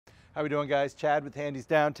How we doing, guys? Chad with Handy's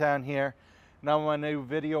Downtown here. Now my new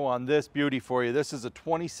video on this beauty for you. This is a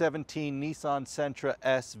 2017 Nissan Sentra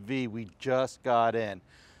SV we just got in.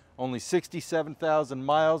 Only 67,000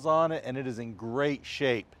 miles on it and it is in great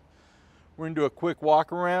shape. We're going to do a quick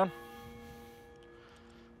walk around.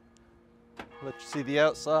 Let you see the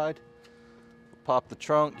outside. Pop the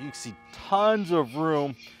trunk. You can see tons of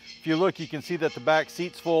room. If you look, you can see that the back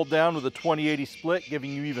seats fold down with a 20/80 split,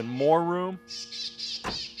 giving you even more room.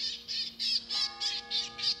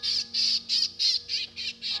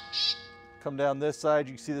 Come down this side,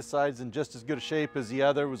 you can see the side's in just as good a shape as the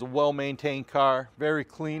other. It was a well-maintained car, very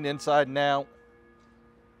clean inside and out.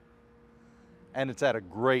 And it's at a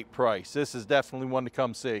great price. This is definitely one to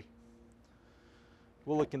come see.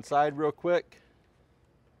 We'll look inside real quick.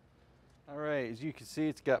 All right, as you can see,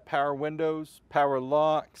 it's got power windows, power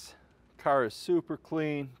locks. Car is super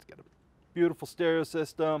clean. It's got a beautiful stereo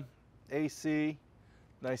system, AC,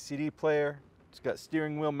 nice CD player. It's got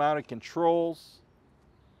steering wheel mounted controls.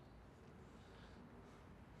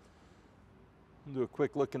 We'll do a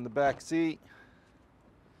quick look in the back seat.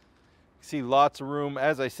 See lots of room.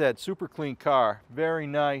 As I said, super clean car, very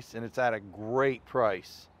nice, and it's at a great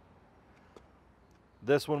price.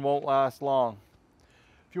 This one won't last long.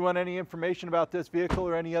 If you want any information about this vehicle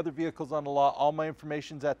or any other vehicles on the lot, all my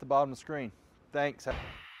information's at the bottom of the screen. Thanks.